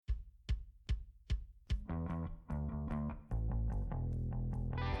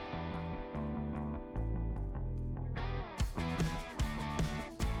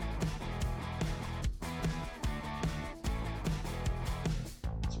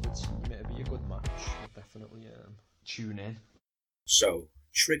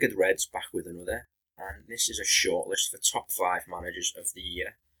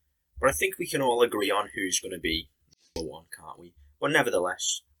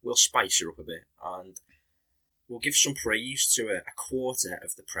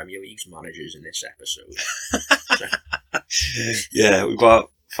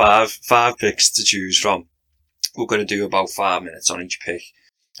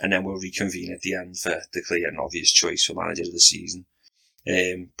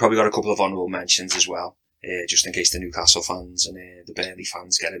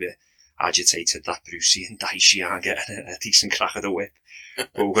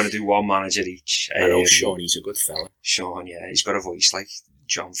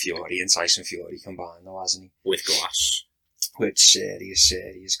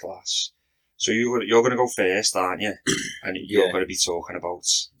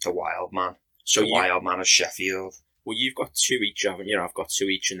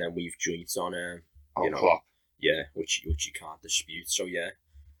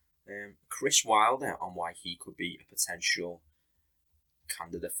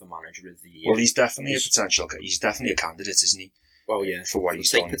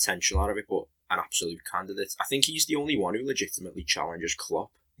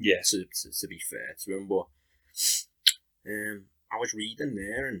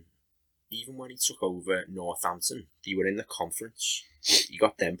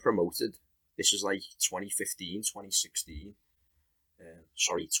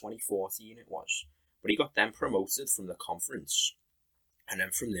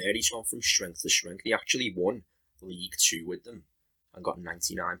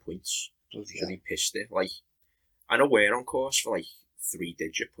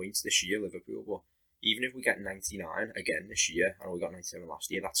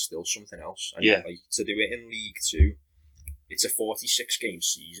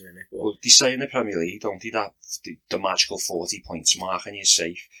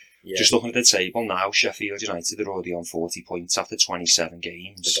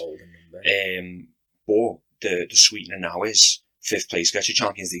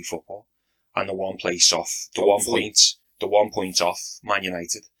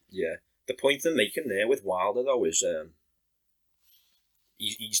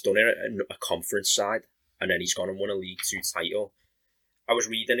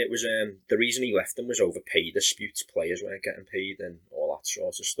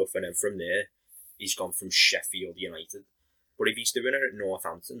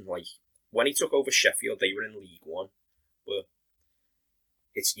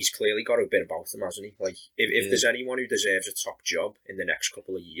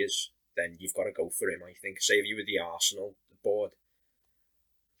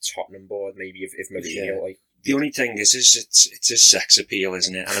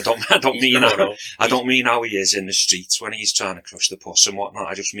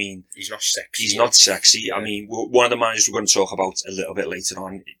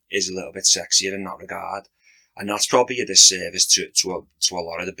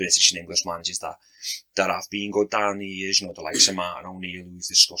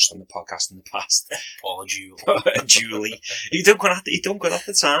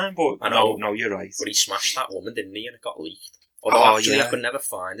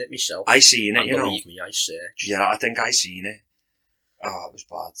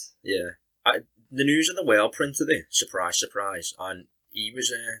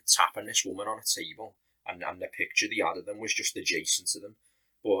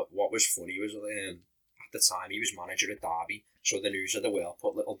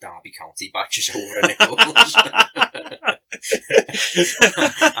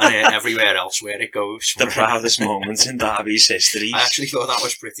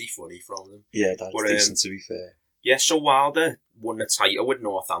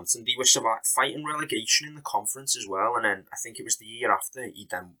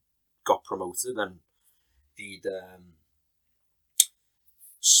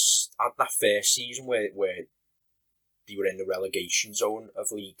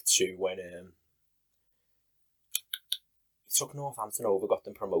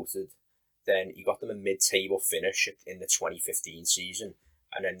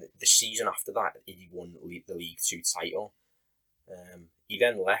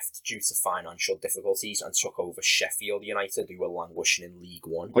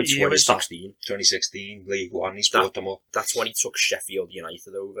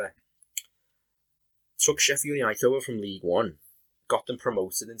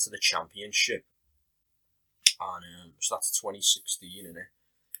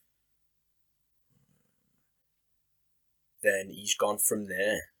Then he's gone from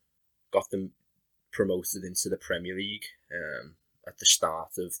there, got them promoted into the Premier League at the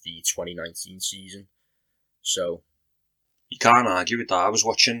start of the 2019 season. So you can't argue with that. I was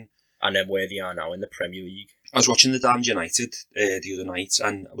watching, and then where they are now in the Premier League. I was watching the Damned United the other night,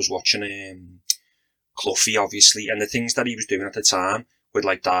 and I was watching Cloughy, obviously, and the things that he was doing at the time with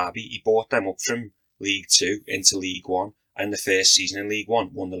like Derby, he brought them up from League 2 into League 1, and the first season in League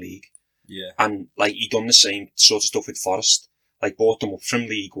 1 won the league. Yeah. And like he done the same sort of stuff with Forest, like brought them up from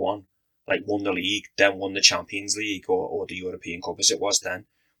League 1, like won the league, then won the Champions League or the European Cup as it was then.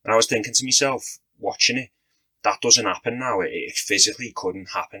 And I was thinking to myself, watching it, that doesn't happen now. It physically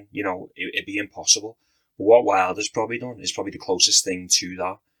couldn't happen. You know, it'd be impossible. But what Wilder's probably done is probably the closest thing to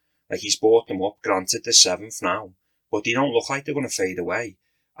that. Like, he's brought them up, granted they're 7th now, but they don't look like they're going to fade away.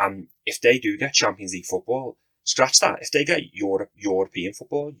 And if they do get Champions League football, scratch that. If they get European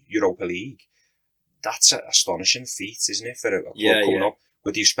football, Europa League, that's an astonishing feat, isn't it, for a club coming up,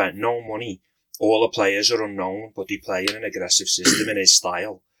 where you've spent no money. All the players are unknown, but they play in an aggressive system in his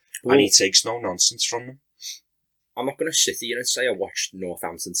style, and he takes no nonsense from them. I'm not going to sit here and say I watched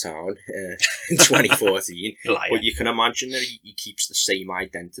Northampton Town in 2014, but you can imagine that he keeps the same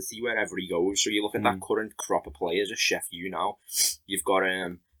identity wherever he goes. So you look at that current crop of players at Sheffield now. You've got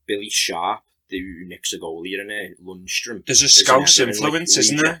Billy Sharp, who nicks a goal here, and Lundstrom. There's a Scouse influence,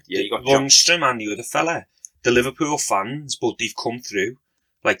 isn't there? Yeah, you got Lundstrom and the other fella. The Liverpool fans, but they've come through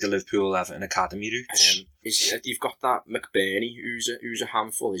like the Liverpool Everton Academy routes. You've got that McBurney, who's a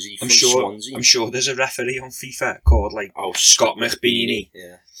handful. Is he from Swansea? I'm sure there's a referee on FIFA called Scott McBeanie.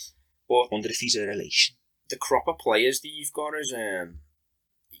 Yeah, but I wonder if he's a relation. The crop of players that you've got is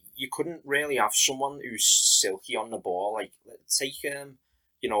you couldn't really have someone who's silky on the ball. Like take a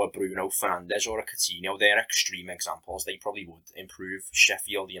Bruno Fernandes or a Coutinho. They're extreme examples. They probably would improve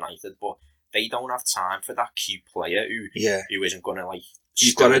Sheffield United, but they don't have time for that cute player who isn't going to like.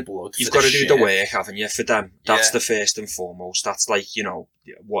 You've got to do the work, haven't you, for them? That's the first and foremost. That's like,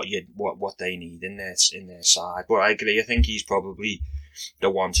 what they need in their side. But I agree. I think he's probably the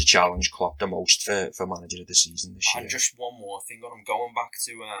one to challenge Klopp the most for manager of the season this year. And just one more thing on him, going back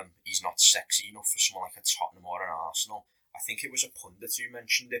to he's not sexy enough for someone like a Tottenham or an Arsenal. I think it was a pundit who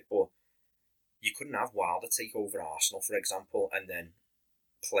mentioned it, but you couldn't have Wilder take over Arsenal, for example, and then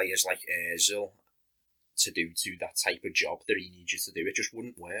players like Ozil to do that type of job that he needs you to do. It just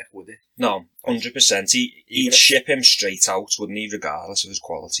wouldn't work, would it? No, 100%. He'd ship him straight out, wouldn't he, regardless of his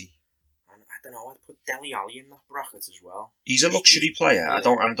quality. And I don't know, I'd put Dele Alli in that bracket as well. He's a luxury player. Yeah.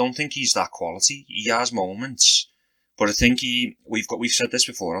 I don't think he's that quality. He has moments, but I think we've said this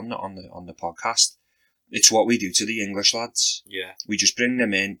before on the podcast. It's what we do to the English lads. Yeah. We just bring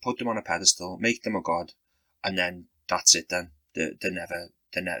them in, put them on a pedestal, make them a god, and then that's it. Then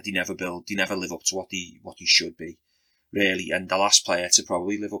they never live up to what they should be, really. And the last player to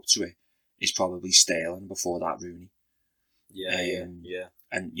probably live up to it is probably Sterling before that, Rooney. Yeah.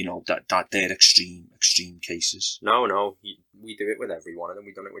 And that they're extreme cases. No, we do it with everyone, and then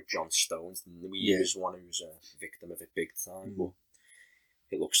we done it with John Stones, and we use one who's a victim of it big time. But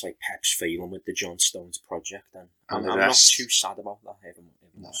it looks like Pep's failing with the John Stones project, and I'm not too sad about that.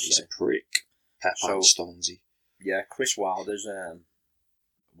 No, he's a prick, Pep and Stonesy. Yeah, Chris Wilder's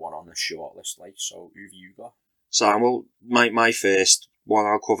one on the shortlist, like. So who've you got? So my first one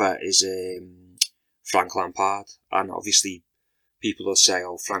I'll cover is Frank Lampard, and obviously people will say,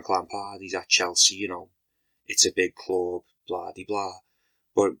 "Oh, Frank Lampard, he's at Chelsea, it's a big club, blah de blah."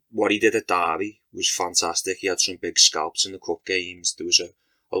 But what he did at Derby was fantastic. He had some big scalps in the cup games. There was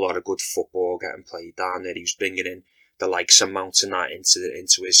a lot of good football getting played down there. He was bringing in the likes of Mount and that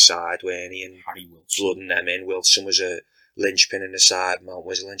into his side, weren't he? And Harry Wilson, blooding them in. Wilson was a linchpin in the side. Mount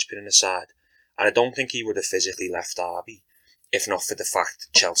was a linchpin in the side. And I don't think he would have physically left Derby if not for the fact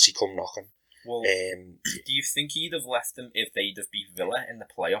Chelsea come knocking. Well, do you think he'd have left them if they'd have beat Villa in the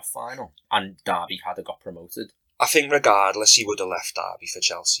playoff final and Derby had got promoted? I think regardless, he would have left Derby for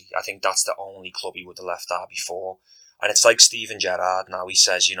Chelsea. I think that's the only club he would have left Derby for. And it's like Steven Gerrard now. He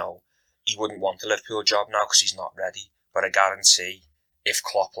says, he wouldn't want the Liverpool job now because he's not ready. But I guarantee if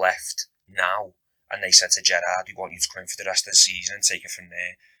Klopp left now and they said to Gerrard, we want you to come in for the rest of the season and take it from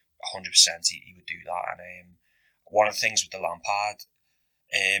there, 100% he would do that. And one of the things with the Lampard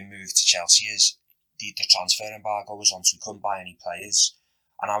move to Chelsea is the transfer embargo was on, so we couldn't buy any players.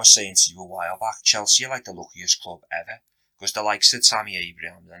 And I was saying to you a while back, Chelsea are like the luckiest club ever, because the likes of Tammy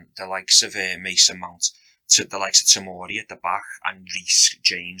Abraham, and the likes of Mason Mount, the likes of Tomori at the back, and Reece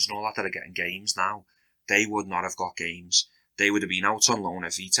James and all that are getting games now, they would not have got games. They would have been out on loan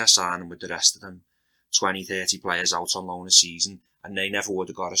at Vitesse and with the rest of them, 20, 30 players out on loan a season, and they never would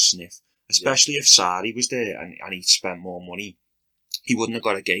have got a sniff. Especially if Sarri was there and he'd spent more money, he wouldn't have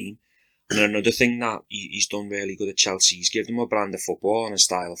got a game. And another thing that he's done really good at Chelsea, he's given them a brand of football and a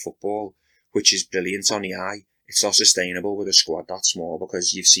style of football, which is brilliant on the eye. It's not sustainable with a squad that small,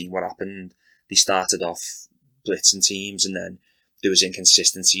 because you've seen what happened. They started off blitzing teams and then there was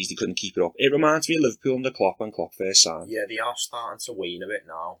inconsistencies, they couldn't keep it up. It reminds me of Liverpool under Klopp when Klopp first signed. Yeah, they are starting to wane a bit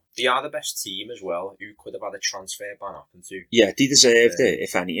now. They are the best team as well, who could have had a transfer ban happen to. Yeah, they deserved it,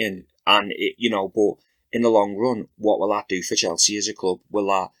 if anything. And, but in the long run, what will that do for Chelsea as a club?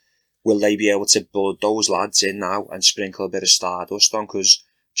 Will they be able to build those lads in now and sprinkle a bit of stardust on? Because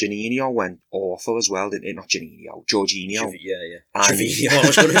Juninho went awful as well, didn't it? Not Juninho, Jorginho. Yeah. Jorginho, I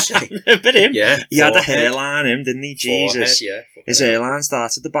was going to say. But him, yeah, he had a hairline, didn't he? Jesus. Forehead, yeah. His hairline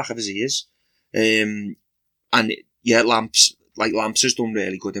started at the back of his ears. Lamps has done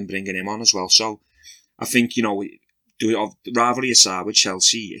really good in bringing him on as well. So I think, rivalry aside with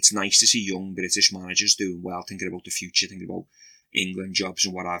Chelsea, it's nice to see young British managers doing well, thinking about the future, thinking about England jobs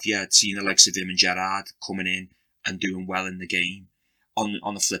and what have you. I'd seen the likes of him and Gerrard coming in and doing well in the game.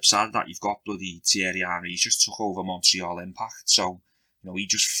 On the flip side of that, you've got bloody Thierry Henry. He just took over Montreal Impact, so he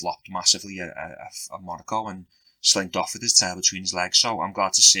just flopped massively at Monaco and slinked off with his tail between his legs. So I'm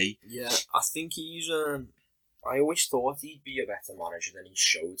glad to see. Yeah, I think he's. I always thought he'd be a better manager than he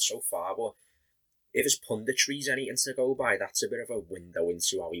showed so far, but if his punditry's anything to go by, that's a bit of a window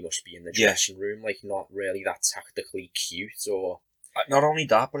into how he must be in the dressing room. Like, not really that tactically cute, or not only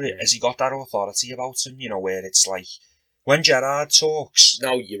that, but has he got that authority about him? Where it's like, when Gerrard talks,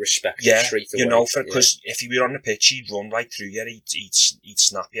 no, you respect him straight away. Because if he were on the pitch, he'd run right through you, he'd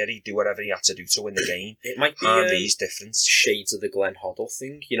snap you, he'd do whatever he had to do to win the game. It might be Henry's different. Shades of the Glenn Hoddle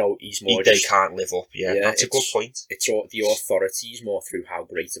thing. He's more. They can't live up. Yeah, that's a good point. It's the authority's more through how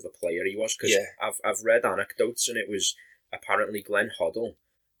great of a player he was. Because I've read anecdotes, and it was apparently Glenn Hoddle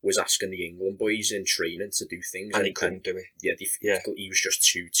was asking the England boys in training to do things, and he couldn't do it. Yeah, he was just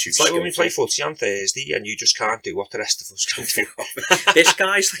too. It's like when we play footy on Thursday, and you just can't do what the rest of us can do. This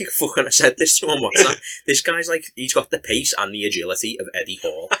guy's like fucking. I said this to him once. This guy's like, he's got the pace and the agility of Eddie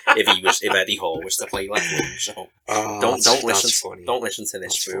Hall. if Eddie Hall was to play like him, so don't listen. Funny. Don't listen to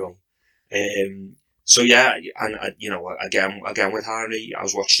this fool. So yeah, and again with Henry, I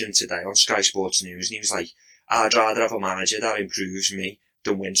was watching him today on Sky Sports News, and he was like, "I'd rather have a manager that improves me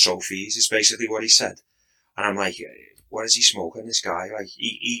than win trophies," is basically what he said. And I'm like, what is he smoking, this guy? Like,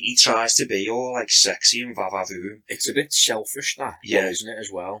 he tries to be all like sexy and va-va-voom. It's a bit selfish, that, isn't it, as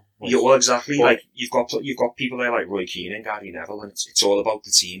well? Like, well, exactly. But, like, you've got people there like Roy Keane and Gary Neville, and it's all about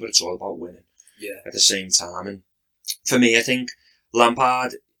the team, but it's all about winning. Yeah. At the same time. And for me, I think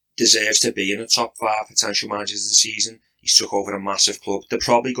Lampard deserves to be in the top 5 potential managers of the season. He's took over a massive club. They're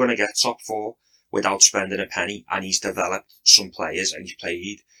probably going to get top 4 without spending a penny, and he's developed some players, and he's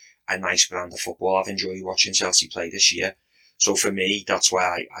played a nice brand of football. I've enjoyed watching Chelsea play this year. So for me, that's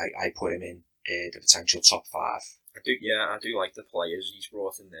why I put him in the potential top 5. I do like the players he's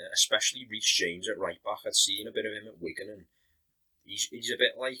brought in there, especially Reece James at right back. I'd seen a bit of him at Wigan, and he's a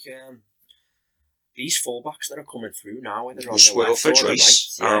bit like these fullbacks that are coming through now. Whether they're on the left or the right,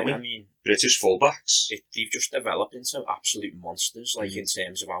 aren't we? I mean, British fullbacks. They've just developed into absolute monsters, like in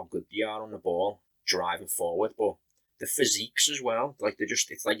terms of how good they are on the ball, driving forward, but the physiques as well. Like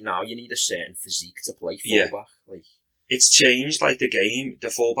it's like now you need a certain physique to play fullback. Yeah. Like, it's changed. Like,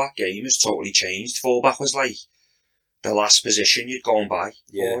 the fullback game has totally changed. Fullback was like the last position you'd go and buy.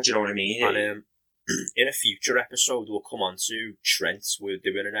 Yeah, do you know what I mean? And in a future episode, we'll come on to Trent. We're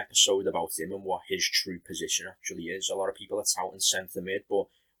doing an episode about him and what his true position actually is. A lot of people are touting centre mid, but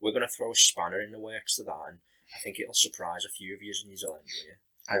we're going to throw a spanner in the works to that, and I think it'll surprise a few of you in New Zealand.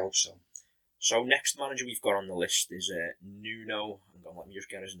 I hope so. So next manager we've got on the list is Nuno. Hang on, let me just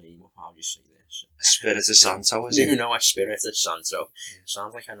get his name up. How do you say this? Espirito Santo, is it? Nuno Espirito Santo. Yeah.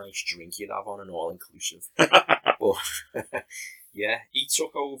 Sounds like a nice drink you'd have on an all-inclusive. But yeah, he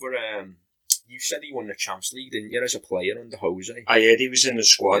took over. You said he won the Champions League, didn't you, as a player under Jose? I heard he was in the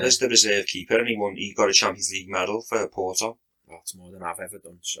squad as the reserve keeper, and he got a Champions League medal for Porto. That's more than I've ever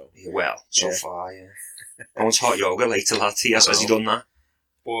done. So so far, yeah. I want hot yoga later, lad. Has he done that?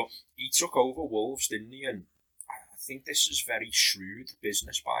 But he took over Wolves, didn't he? And I think this is very shrewd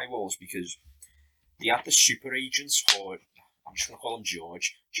business by Wolves, because they had the super agents, or I'm just going to call him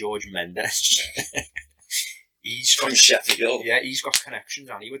George Mendes. He's from Sheffield. Yeah, he's got connections,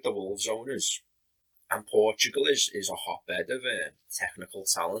 and with the Wolves owners. And Portugal is a hotbed of technical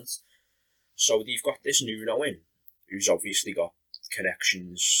talent. So they've got this Nuno in, who's obviously got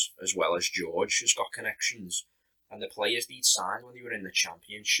connections, as well as George has got connections. And the players they'd signed when they were in the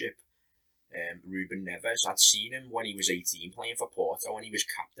Championship, Ruben Neves. I'd seen him when he was 18 playing for Porto, and he was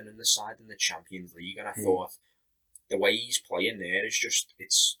captain in the side in the Champions League, and I thought the way he's playing there is just,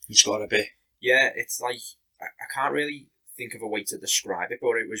 he's got to be. Yeah, it's like, I can't really think of a way to describe it,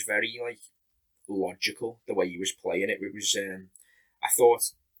 but it was very, like, logical, the way he was playing it. It was, I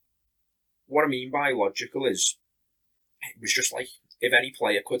thought, what I mean by logical is, it was just like, if any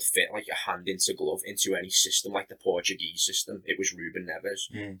player could fit like a hand into glove into any system, like the Portuguese system, it was Ruben Neves.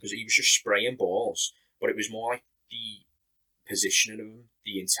 Because he was just spraying balls, but it was more like the positioning of him,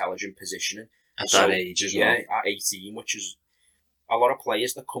 the intelligent positioning. At that age as well. Yeah, at 18, which is a lot of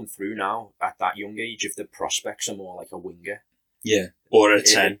players that come through now at that young age, if the prospects are more like a winger. Yeah, or a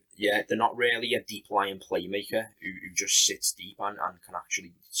 10. Yeah, they're not really a deep-lying playmaker who just sits deep and can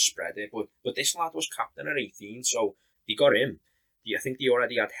actually spread it. But this lad was captain at 18, so they got him. I think they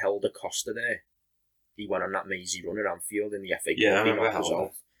already had Helder Costa there. He went on that mazy run at Anfield in the FA Cup. Yeah, I remember Helder.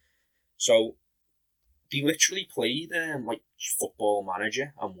 So they literally played like Football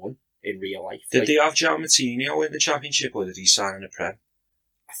Manager and won in real life. Did they have João Moutinho in the Championship, or did he sign in the Prem?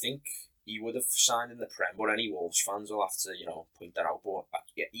 I think he would have signed in the Prem, but any Wolves fans will have to, point that out. But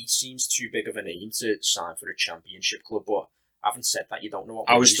yeah, he seems too big of a name to sign for a Championship club. But having said that, you don't know what.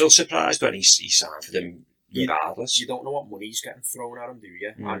 I was still surprised when he signed for them. Regardless, you don't know what money's getting thrown at him, do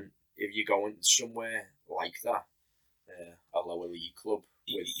you? And if you're going somewhere like that, a lower league club,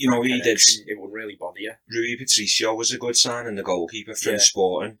 with he did. It wouldn't really bother you. Rui Patricio was a good signing, the goalkeeper from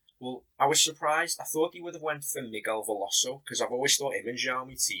Sporting. Well, I was surprised. I thought he would have went for Miguel Veloso, because I've always thought him and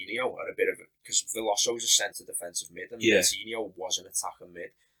João Moutinho are a bit of a... Because Veloso's a centre defensive mid, and Moutinho was an attacking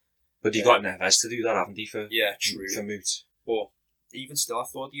mid. But he got Neves to do that, haven't he? For Moot. But even still, I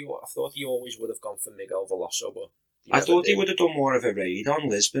thought he always would have gone for Miguel Veloso, but I thought he would have done more of a raid on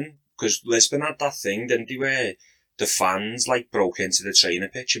Lisbon, because Lisbon had that thing, didn't they, where the fans broke into the training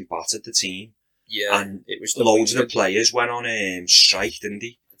pitch and battered the team. Yeah, and it was loads of the players went on strike, didn't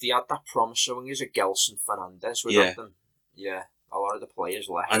they? They had that promising wingers at Gelson Fernandes without them. Yeah, a lot of the players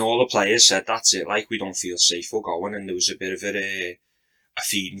left, and all the players said that's it. We don't feel safe for going, and there was a bit of a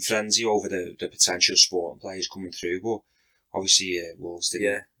feeding frenzy over the potential Sporting players coming through, but. Obviously, Wolves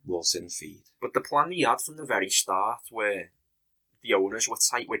didn't feed. But the plan he had from the very start, where the owners were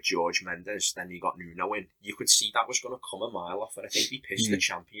tight with George Mendes, then he got Nuno in, you could see that was going to come a mile off, and I think they pitched the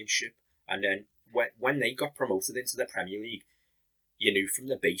Championship. And then when they got promoted into the Premier League, you knew from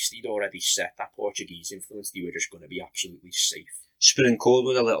the base they'd already set that Portuguese influence, they were just going to be absolutely safe. Sprinkled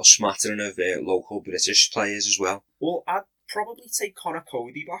with a little smattering of local British players as well. Well, I'd probably take Conor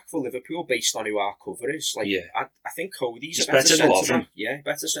Cody back for Liverpool based on who our cover is. I think Cody's a better centre-back. Yeah,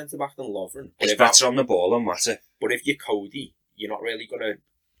 better centre-back than Lovren. He's better on the ball than Matip. But if you're Cody, you're not really going to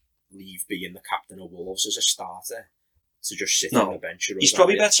leave being the captain of Wolves as a starter to just sit on the bench. He's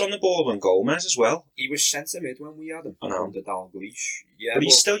probably better on the ball than Gomez as well. He was centre-mid when we had him under Dalglish. Yeah, but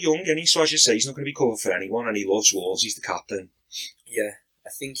he's still young, and so as you say, he's not going to be covered for anyone, and he loves Wolves. He's the captain. Yeah,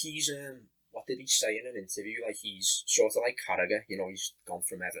 I think he's... what did he say in an interview? He's sort of like Carragher, he's gone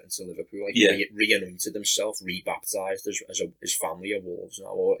from Everton to Liverpool. Re-anointed himself, re-baptised as his family are Wolves now,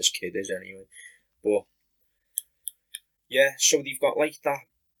 or his kid is anyway. But, yeah, so they've got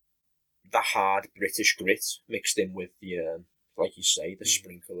the hard British grit mixed in with the, like you say, the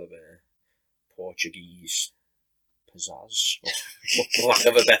sprinkle of Portuguese pizzazz, for lack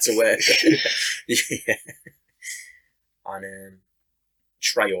of a better word. Yeah. And,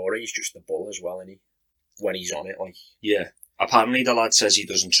 Traore is just the bull as well, isn't he? When he's on it, Yeah. Apparently the lad says he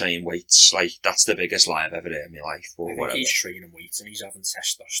doesn't train weights. That's the biggest lie I've ever heard in my life. But I think he's training weights and he's having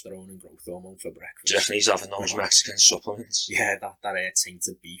testosterone and growth hormone for breakfast. Do you reckon he's having those Mexican supplements? Yeah, that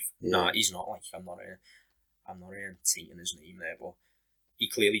tainted beef. Yeah. No, he's not. I'm not tainting his name there, but he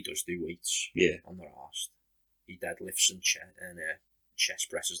clearly does do weights. Yeah. I'm not arsed. He deadlifts and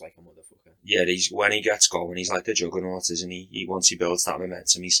chest presses like a motherfucker. Yeah, when he gets going, he's like the juggernaut, isn't he? Once he builds that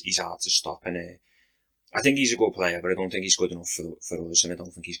momentum, he's hard to stop. And I think he's a good player, but I don't think he's good enough for us, and I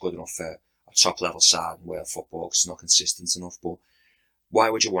don't think he's good enough for a top level side in world football because it's not consistent enough. But why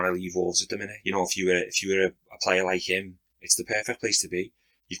would you want to leave Wolves at the minute? If you were a player like him, it's the perfect place to be.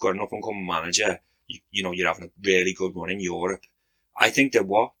 You've got an up and coming manager. You're having a really good run in Europe. I think they're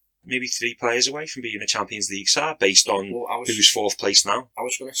maybe 3 players away from being a Champions League side based on who's 4th place now. I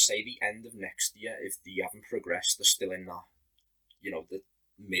was going to say the end of next year, if they haven't progressed, they're still in that, the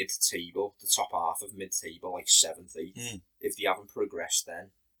mid-table, the top half of mid-table, 7th, 8th. If they haven't progressed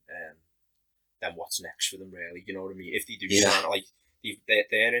then what's next for them, really? You know what I mean? If they do start,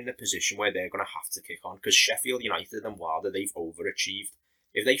 they're in the position where they're going to have to kick on, because Sheffield United and Wilder, they've overachieved.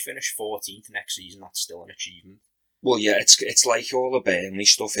 If they finish 14th next season, that's still an achievement. If they haven't progressed, then what's next for them, really? You know what I mean? If they do start, they're in the position where they're going to have to kick on, because Sheffield United and Wilder, they've overachieved. If they finish 14th next season, that's still an achievement. Well, yeah, it's like all the Burnley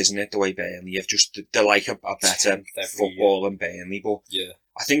stuff, isn't it? The way Burnley have they're like a better football than Burnley, but yeah,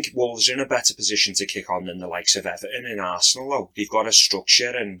 I think Wolves are in a better position to kick on than the likes of Everton and Arsenal, though. They've got a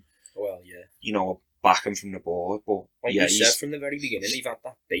structure and, backing from the board, but like you said from the very beginning, they've had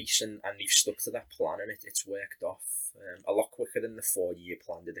that base and they've stuck to that plan and it's worked off a lot quicker than the 4-year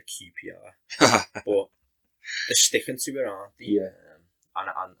plan did at QPR. But they're sticking to it, aren't they? Yeah.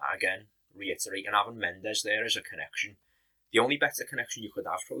 And again, reiterating, having Mendes there as a connection. The only better connection you could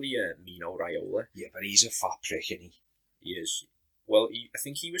have probably Mino Raiola. Yeah, but he's a fat prick, isn't he? He is. Well, I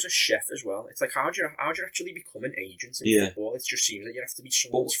think he was a chef as well. It's like, how do you actually become an agent in football? It just seems that you have to be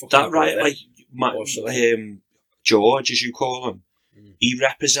someone's fucking that right, like George, as you call him, he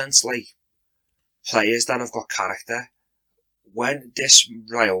represents like players that have got character. When this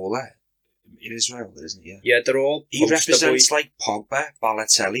Raiola, it is Raiola, isn't it? Yeah, they're all. He represents like Pogba,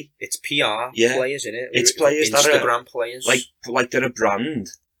 Balotelli. It's PR players, isn't it? It's players Instagram players, like they're a brand.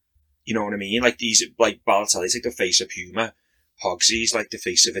 You know what I mean? Like these, like Balotelli's like the face of Puma. Hogsy's like the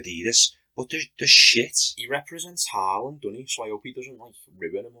face of Adidas, but they're shit. He represents Haaland, doesn't he? So I hope he doesn't like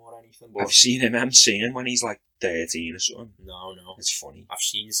ruin him or anything. But I've seen him MCing when he's like 13 or something. No. It's funny. I've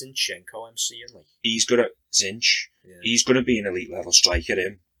seen Zinchenko MCing. Like he's good at Zinch. Yeah. He's going to be an elite level striker.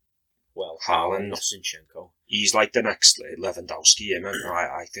 Him. Well, Haaland, not Zinchenko. He's like the next Lewandowski.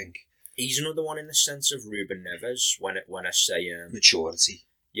 I think. He's another one in the sense of Ruben Neves. When I say maturity.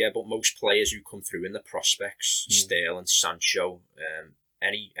 Yeah, but most players who come through in the prospects, Sterling, Sancho,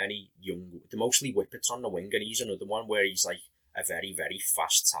 any young, they're mostly whippets on the wing, and he's another one where he's like a very, very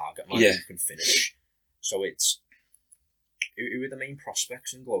fast target man who can finish. So it's who are the main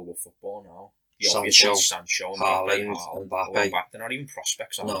prospects in global football now? Sancho, Haaland, Mbappe. They're not even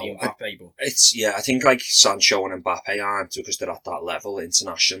prospects, are they? Mbappe, but I think like Sancho and Mbappe aren't because they're at that level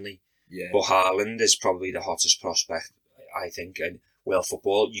internationally. Yeah. But Haaland is probably the hottest prospect, I think, and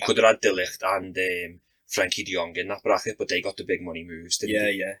football. You could have had De Ligt and Frankie de Jong in that bracket, but they got the big money moves, didn't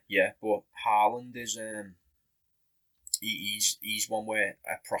they? Yeah. But Haaland is he's one where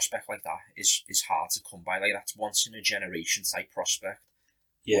a prospect like that is hard to come by. Like that's once in a generation type prospect.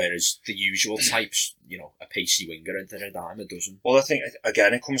 Yeah. Whereas the usual types, a pacey winger and they're a dime a dozen. Well, I think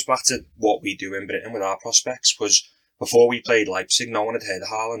again it comes back to what we do in Britain with our prospects, because before we played Leipzig, no one had heard of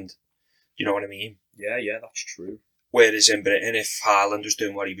Haaland. You know what I mean? Yeah, that's true. Whereas in Britain, if Haaland was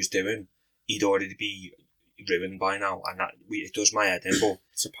doing what he was doing, he'd already be ruined by now, and it does my head in. But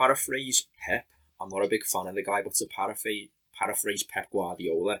to paraphrase Pep, I'm not a big fan of the guy, but to paraphrase Pep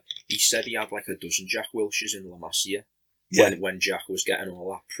Guardiola, he said he had like a dozen Jack Wilsheres in La Masia. Yeah. When Jack was getting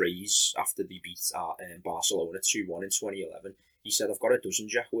all that praise after they beat Barcelona 2-1 in 2011, he said, "I've got a dozen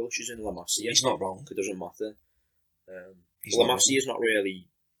Jack Wilsheres in La Masia." He's not wrong. It doesn't matter. La Masia's not really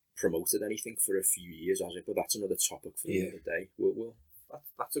promoted anything for a few years, has it? But that's another topic for another day.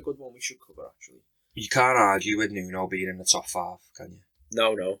 That's a good one we should cover, actually. You can't argue with Nuno being in the top 5, can you?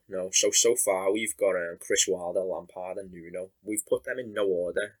 No. So far we've got Chris Wilder, Lampard and Nuno. We've put them in no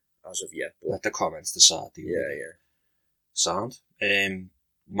order as of yet. But let the comments decide. Yeah. Sound.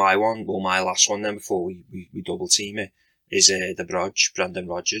 My last one then before we double team it is the Brodge, Brendan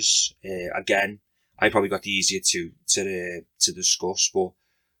Rodgers. Again, I probably got the easier to discuss, but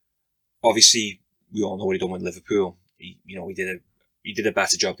obviously, we all know what he done with Liverpool. He did a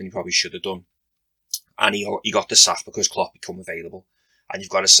better job than he probably should have done, and he got the sack because Klopp became available. And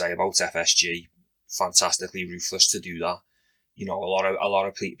you've got to say about FSG, fantastically ruthless to do that. A lot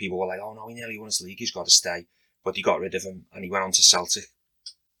of people were like, "Oh no, he nearly won his league. He's got to stay," but he got rid of him and he went on to Celtic.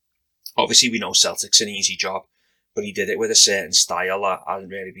 Obviously, we know Celtic's an easy job, but he did it with a certain style that hadn't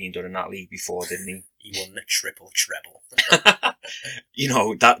really been done in that league before, didn't he? He won the triple treble.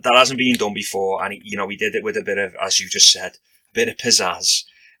 that hasn't been done before, and he did it with a bit of, as you just said, a bit of pizzazz.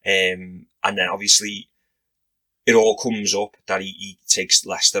 And then obviously it all comes up that he takes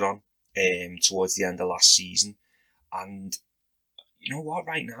Leicester on towards the end of last season. And you know what,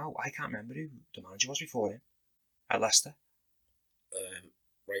 right now, I can't remember who the manager was before him at Leicester.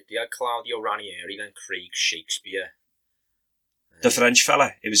 Right, they had Claudio Ranieri, then Craig Shakespeare. The French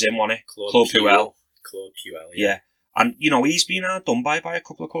fella, it was him, wasn't it? Claude Puel. Claude Puel, yeah. And, he's been done by a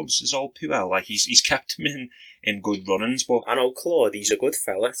couple of clubs, his old Puel. Like, he's kept him in good runnings, but... I know Claude, he's a good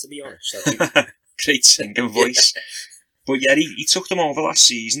fella, to be honest. Great singing voice. But yeah, he took them over last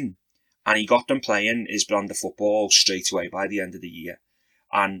season, and he got them playing his brand of football straight away by the end of the year.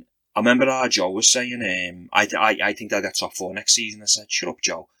 And I remember our Joe was saying, I think they'll get top 4 next season. I said, shut up,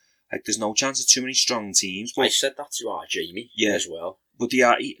 Joe. Like, there's no chance of too many strong teams. But I said that to our Jamie as well. But they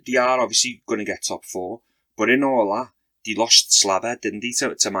are obviously going to get top 4. But in all that, they lost Slabhead, didn't they,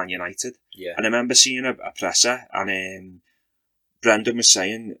 to Man United? Yeah. And I remember seeing a presser, and Brendan was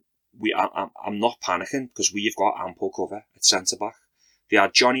saying, I'm not panicking because we've got ample cover at centre-back. They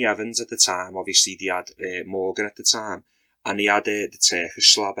had Johnny Evans at the time, obviously they had Morgan at the time, and they had the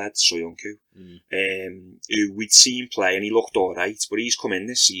Turkish slabhead, Soyuncu, who we'd seen play and he looked alright, but he's come in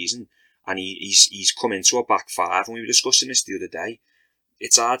this season and he's come into a back five, and we were discussing this the other day.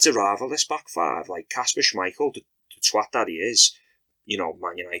 It's hard to rival this back five. Like Kasper Schmeichel, the twat that he is,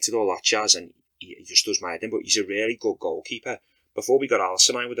 Man United, all that jazz, and he just does my head in, but he's a really good goalkeeper. Before we got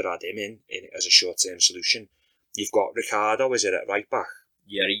Alisson, I would have had him in as a short-term solution. You've got Ricardo, is it, at right back?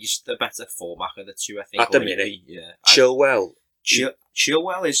 Yeah, he's the better fullback of the two, I think. At the minute. Yeah. Chilwell.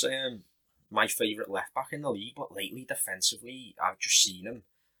 Chilwell is my favourite left back in the league, but lately, defensively, I've just seen him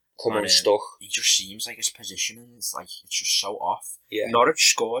come unstuck. He just seems like his positioning is it's just so off. Yeah.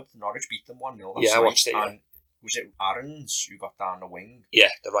 Norwich scored. Norwich beat them 1-0. Yeah, I watched it. And was it Aarons who got down the wing? Yeah,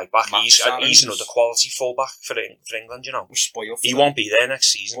 the right back. He's another quality fullback for England, Was spoiled. He won't be there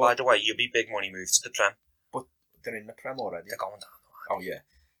next season, by the way. He'll be big money move to the Prem. But they're in the Prem already. They're going down. Oh yeah,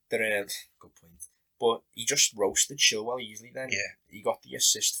 they're good point. But he just roasted Chilwell easily. Then he got the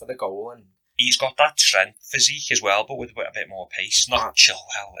assist for the goal, and he's got that Trent physique as well, but with a bit more pace. Not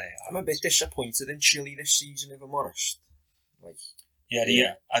Chilwell. I'm a bit disappointed in Chile this season, if I'm honest.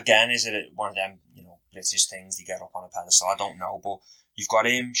 Again, is it one of them, British things they get up on a pedestal? I don't know, but you've got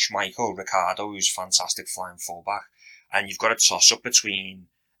him, Schmeichel, Ricardo, who's fantastic flying fullback, and you've got a toss-up between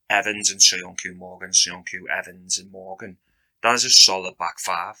Evans and Soyuncu, Morgan, Soyuncu, Evans and Morgan. That is a solid back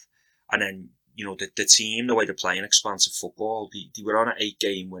five. And then, the team, the way they're playing expansive football, they were on an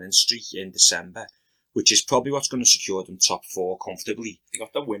 8-game winning streak in December, which is probably what's going to secure them top 4 comfortably. They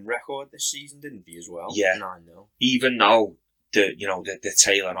got the win record this season, didn't they, as well? Yeah. 9-0. Even though they're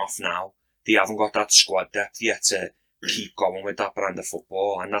tailing off now, they haven't got that squad depth yet to keep going with that brand of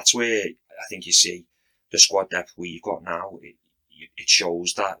football. And that's where I think you see the squad depth we've got now. It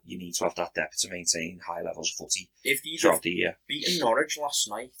shows that you need to have that depth to maintain high levels of footy throughout the year. Beating Norwich last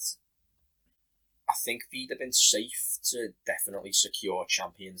night, I think they'd have been safe to definitely secure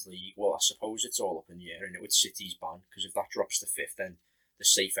Champions League. Well, I suppose it's all up in the air, and it with City's ban, because if that drops to 5th, then they're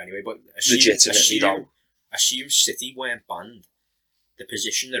safe anyway. But assume City weren't banned. The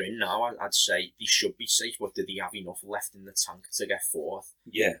position they're in now, I'd say they should be safe, but do they have enough left in the tank to get 4th?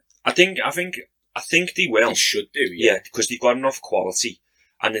 Yeah, I think they will. They should do, yeah, because they've got enough quality,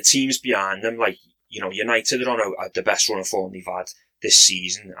 and the teams behind them, United are on the best run of form they've had this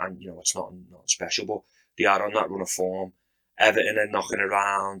season, and it's not special, but they are on that run of form. Everton are knocking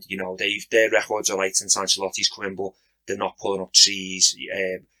around, their records are light since Ancelotti's come in, but they're not pulling up trees.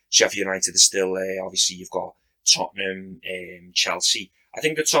 Sheffield United is still there. Obviously, you've got Tottenham, Chelsea. I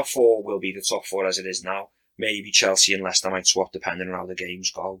think the top 4 will be the top 4 as it is now. Maybe Chelsea and Leicester might swap depending on how the games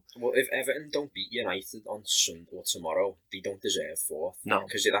go. Well, if Everton don't beat United on Sunday or tomorrow, they don't deserve 4th. No.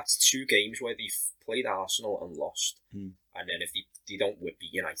 Because that's 2 games where they've played Arsenal and lost. And then if they don't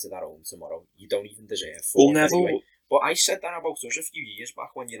beat United at home tomorrow, you don't even deserve 4th anyway. But I said that about us a few years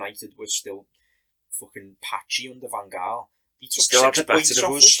back when United was still fucking patchy under Van Gaal. He took still 6 points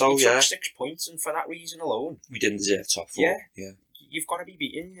off us. He took 6 points, and for that reason alone, we didn't deserve top 4. Yeah. You've got to be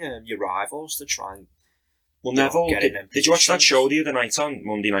beating your rivals to try and. Well, Neville, did you watch that show the other night on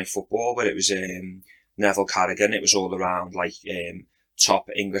Monday Night Football where it was Neville Carrigan? It was all around top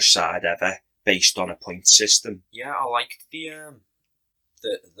English side ever based on a point system. Yeah, I liked the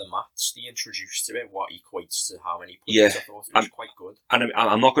maths they introduced to it, what equates to how many points. Yeah, I thought it was quite good. And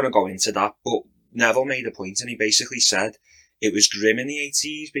I'm not going to go into that, but Neville made a point and he basically said it was grim in the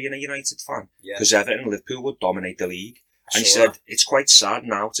 80s being a United fan because Everton and Liverpool would dominate the league. And he said it's quite sad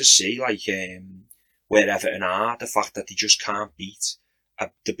now to see where Everton are, the fact that they just can't beat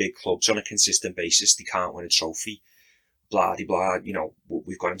the big clubs on a consistent basis. They can't win a trophy. Blah, blah,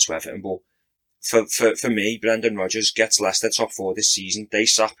 we've got into Everton. But for me, Brendan Rodgers gets Leicester top 4 this season. They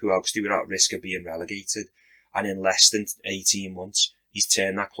sacked Puel because they were at risk of being relegated. And in less than 18 months, he's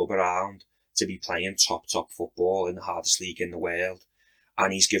turned that club around to be playing top football in the hardest league in the world.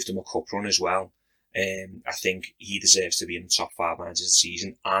 And he's given them a cup run as well. I think he deserves to be in the top 5 managers of the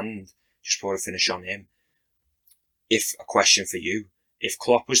season. And just before I finish on him, a question for you, if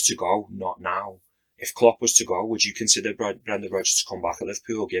Klopp was to go, not now, if Klopp was to go, would you consider Brendan Rodgers to come back at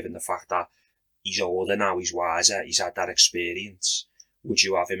Liverpool, given the fact that he's older now, he's wiser, he's had that experience? Would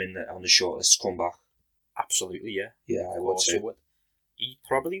you have him on the shortlist to come back? Absolutely, yeah. Yeah, I would too. He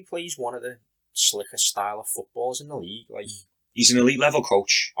probably plays one of the slickest style of footballs in the league. He's an elite level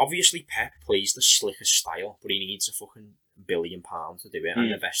coach. Obviously, Pep plays the slickest style, but he needs a fucking £1 billion to do it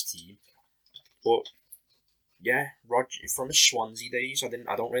and the best team. But Yeah, Roger from his Swansea days.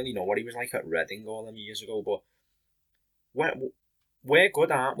 I don't really know what he was like at Reading all them years ago, but we're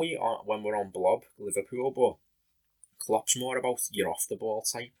good, aren't we? When we're on blob, Liverpool, but Klopp's more about you're off the ball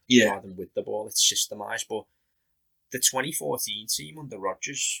type rather than with the ball. It's systemised, but the 2014 team under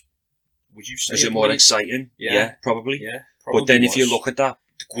Rodgers, would you say? Is it more exciting? Yeah, probably. Yeah, but then if you look at that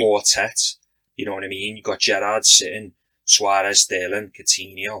the quartet, you know what I mean? You got Gerrard sitting, Suarez, Sterling,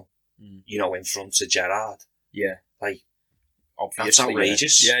 Coutinho, you know, in front of Gerrard. Yeah. Like, obviously, that's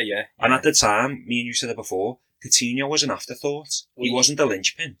outrageous. Yeah. And at the time, me and you said it before, Coutinho was an afterthought. He wasn't the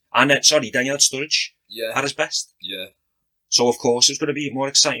linchpin. And, Daniel Sturridge at his best. Yeah. So, of course, it was going to be more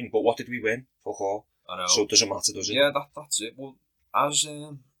exciting. But what did we win? Fuck all. I know. So it doesn't matter, does it? Yeah, that's it. Well, as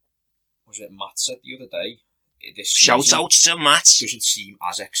was it Matt said the other day, this shout out to Matt. Doesn't seem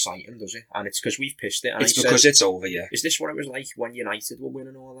as exciting, does it? And it's because we've pissed it. And it's because it's over, yeah. Is this what it was like when United were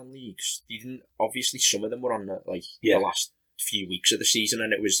winning all them leagues? Obviously, some of them were on the last few weeks of the season,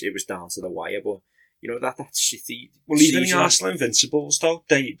 and it was down to the wire. But you know that City. Well, even the Arsenal Invincibles, though,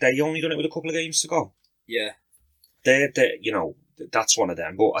 they only done it with a couple of games to go. Yeah. They you know, that's one of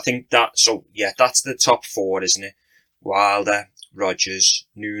them. But I think that's the top four, isn't it? Wilder, Rodgers,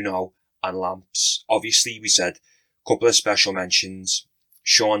 Nuno, and Lamps. Obviously, we said a couple of special mentions.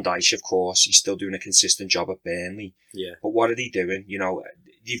 Sean Dyche, of course, he's still doing a consistent job at Burnley. Yeah. But what are they doing? You know,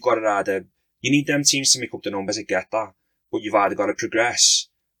 you've got to you need them teams to make up the numbers and get that. But you've either got to progress,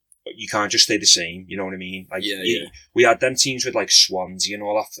 but you can't just stay the same. You know what I mean? Like, we had them teams with like Swansea and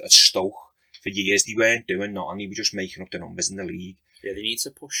all that at Stoke for years. They weren't doing nothing. They were just making up the numbers in the league. Yeah, they need to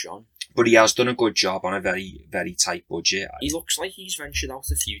push on. But he has done a good job on a very, very tight budget. He looks like he's ventured out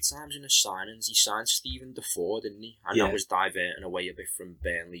a few times in his signings. He signed Stephen Defoe, didn't he? And that was diverting away a bit from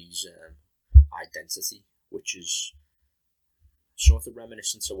Burnley's identity, which is sort of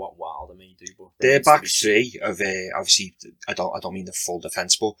reminiscent of what Wilder may do. But their back three of obviously, I don't mean the full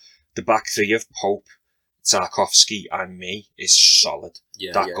defence, but the back three of Pope, Tarkowski, and me is solid.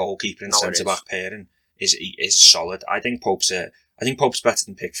 That goalkeeper and centre back pairing is solid. I think Pope's better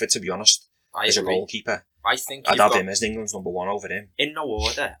than Pickford, to be honest. As a goalkeeper, I think I'd have him as England's number one over him. In no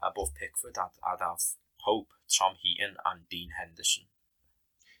order above Pickford, I'd have Pope, Tom Heaton, and Dean Henderson.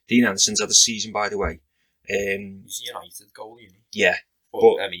 Dean Henderson's had a season, by the way. He's a United goalie, isn't he? Yeah,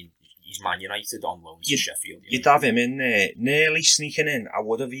 but I mean, he's Man United on loan to Sheffield. You'd have him in there, nearly sneaking in. I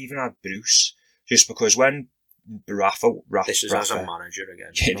would have even had Bruce, just because when Rafa this is as a manager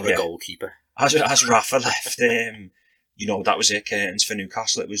again, not a goalkeeper. As Rafa left, you know, that was it. Curtains for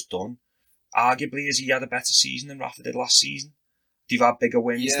Newcastle. It was done. Arguably, has he had a better season than Rafa did last season? They've had bigger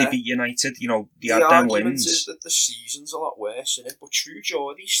wins. Yeah. They beat United. You know, they had them wins. The is that the season's a lot worse, isn't it? But True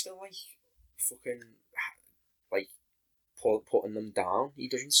Geordie's still fucking putting them down. He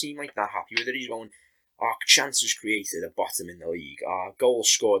doesn't seem like that happy with it. He's going, our chances created a bottom in the league. Our goals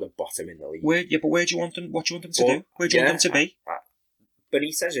scored a bottom in the league. But where do you want them? What do you want them to do? Where do you want them to be?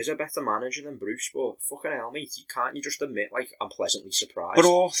 Benitez is a better manager than Bruce, but fucking hell, mate, you just admit, I'm pleasantly surprised. But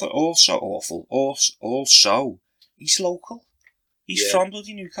also awful. Also, he's local. He's from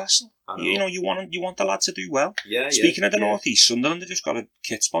bloody Newcastle. You know, you want the lad to do well. Speaking of the North East, Sunderland, they just got a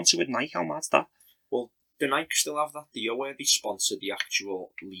kit sponsor with Nike. How mad's that? Well, do Nike still have that deal where they sponsored the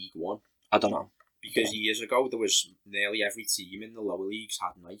actual League One? I don't know. Because years ago, there was nearly every team in the lower leagues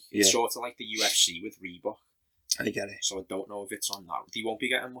had Nike. It's sort of like the UFC with Reebok. I get it. So I don't know if it's on that. They won't be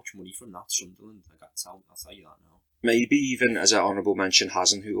getting much money from that, Sunderland. I'll tell you that now. Maybe even as an honourable mention,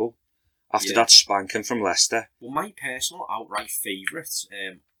 Hasenhüttl. After that spanking from Leicester. Well, my personal outright favourite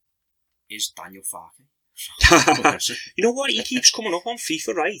is Daniel Farke. You know what? He keeps coming up on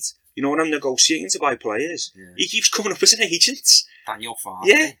FIFA, right? You know, when I'm negotiating to buy players, he keeps coming up as an agent. Daniel Farke.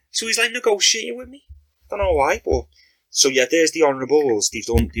 Yeah, so he's like negotiating with me. Don't know why, but so there's the honourables. They've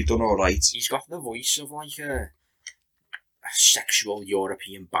done all right. He's got the voice of like a sexual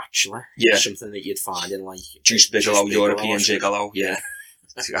European bachelor. Yeah, something that you'd find in like Juice Bigelow, European Gigolo. Yeah,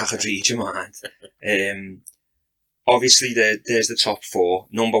 I could read your mind. Obviously, there's the top four.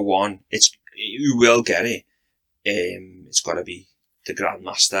 Number one, you will get it. It's got to be the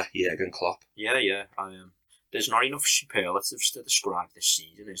Grandmaster, Jurgen Klopp. Yeah. There's not enough superlatives to describe this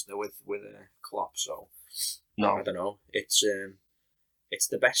season, is there, with Klopp? So no, I don't know. It's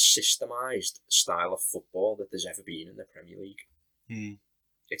the best systemised style of football that there's ever been in the Premier League.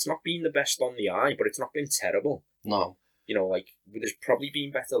 It's not been the best on the eye, but it's not been terrible. No. You know, like, there's probably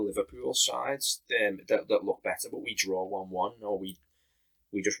been better Liverpool sides that look better, but we draw 1-1, or we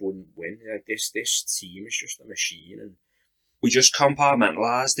just wouldn't win. Like, this team is just a machine, and we just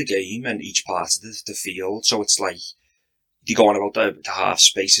compartmentalise the game and each part of the field. So it's like, you go on about the half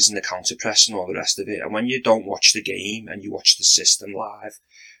spaces and the counter press and all the rest of it. And when you don't watch the game and you watch the system live,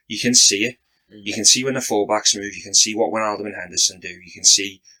 you can see it. You can see when the fullbacks move. You can see what Wijnaldum and Henderson do. You can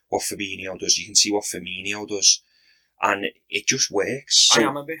see what Fabinho does. You can see what Firmino does. And it just works. So, I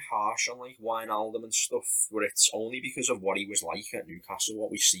am a bit harsh on like Wijnaldum and stuff, where it's only because of what he was like at Newcastle,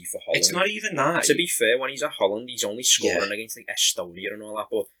 what we see for Holland. It's not even that. To be fair, when he's at Holland, he's only scoring against like Estonia and all that.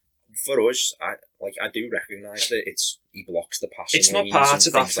 But for us, I do recognise that he blocks the passing. It's not part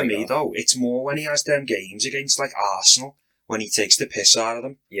of that for me though. It's more when he has them games against like Arsenal, when he takes the piss out of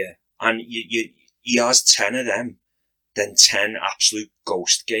them. Yeah. And he has 10 of them, then 10 absolute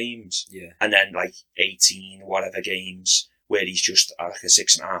ghost games. Yeah. And then like 18 whatever games where he's just like a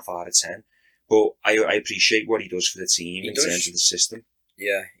 6.5 out of 10. But I appreciate what he does for the team in terms of the system.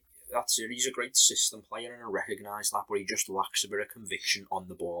 Yeah, that's it. He's a great system player, and I recognise that, but he just lacks a bit of conviction on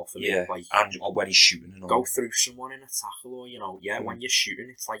the ball for me. Yeah, like, and when he's shooting and all. Go through someone in a tackle, or, when you're shooting,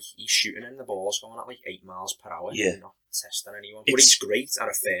 it's like he's shooting and the ball's going at like 8 miles per hour. Yeah. You're not testing anyone. But he's great at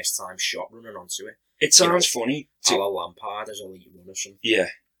a first-time shot running onto it. It sounds funny. A la Lampard as a late runner or something. Yeah,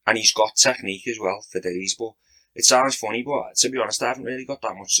 and he's got technique as well for days, but it sounds funny, but to be honest, I haven't really got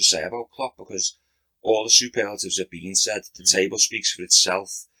that much to say about Klopp, because all the superlatives have been said. The table speaks for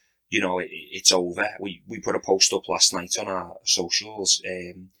itself. It's over. We put a post up last night on our socials,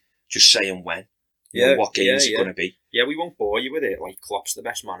 just saying when. What games are going to be. Yeah, we won't bore you with it. Like, Klopp's the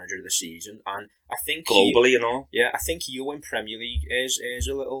best manager of the season, and I think globally and all. Yeah, I think he'll win Premier League. Is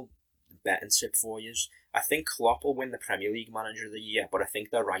a little betting tip for you. I think Klopp will win the Premier League Manager of the Year, but I think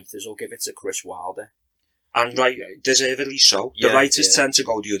the writers will give it to Chris Wilder. And deservedly so. The writers tend to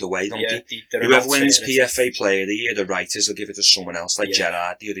go the other way, don't they? Whoever wins PFA Player of the Year, the writers will give it to someone else, like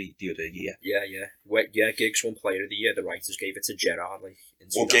Gerrard the other year. Yeah. Giggs won Player of the Year. The writers gave it to Gerrard.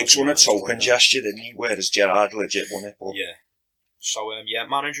 Giggs won a token gesture, didn't he? Whereas Gerrard legit won it. But... Yeah. So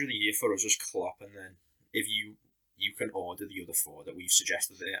Manager of the Year for us is Klopp, and then if you can order the other 4 that we've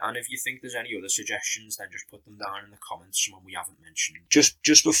suggested there. And if you think there's any other suggestions, then just put them down in the comments, someone we haven't mentioned.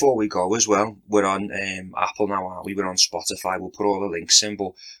 Just before we go as well, we're on Apple now, aren't we? We're on Spotify. We'll put all the links in,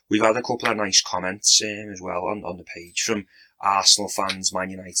 but we've had a couple of nice comments as well on the page from Arsenal fans, Man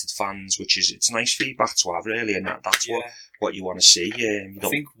United fans, it's nice feedback to have, really, and that's what you want to see. I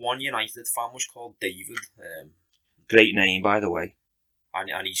think one United fan was called David. Great name, by the way.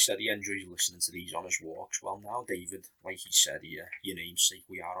 And he said he enjoys listening to these on his walks. Well, now, David, like he said here, your namesake,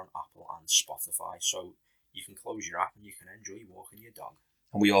 we are on Apple and Spotify, so you can close your app and you can enjoy walking your dog.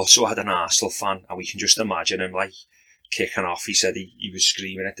 And we also had an Arsenal fan, and we can just imagine him, kicking off. He said he was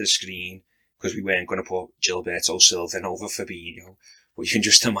screaming at the screen because we weren't going to put Gilberto Silva in over Fabinho. But you can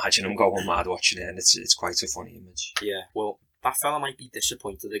just imagine him going mad watching it, and it's quite a funny image. Yeah, well, that fella might be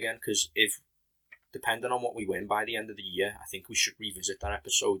disappointed again, because depending on what we win by the end of the year, I think we should revisit that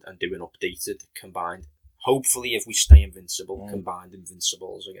episode and do an updated, combined, hopefully if we stay invincible, combined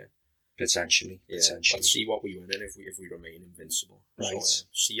Invincibles again. Potentially. Let's see what we win and if we remain invincible. Right. So,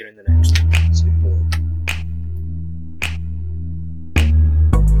 see you in the next one.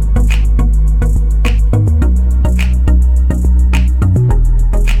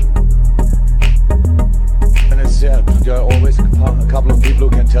 There are always a couple of people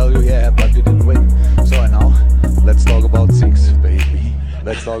who can tell you, but you didn't win. So now, let's talk about 6, baby.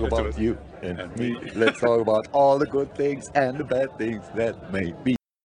 Let's talk about you and me. Let's talk about all the good things and the bad things that may be.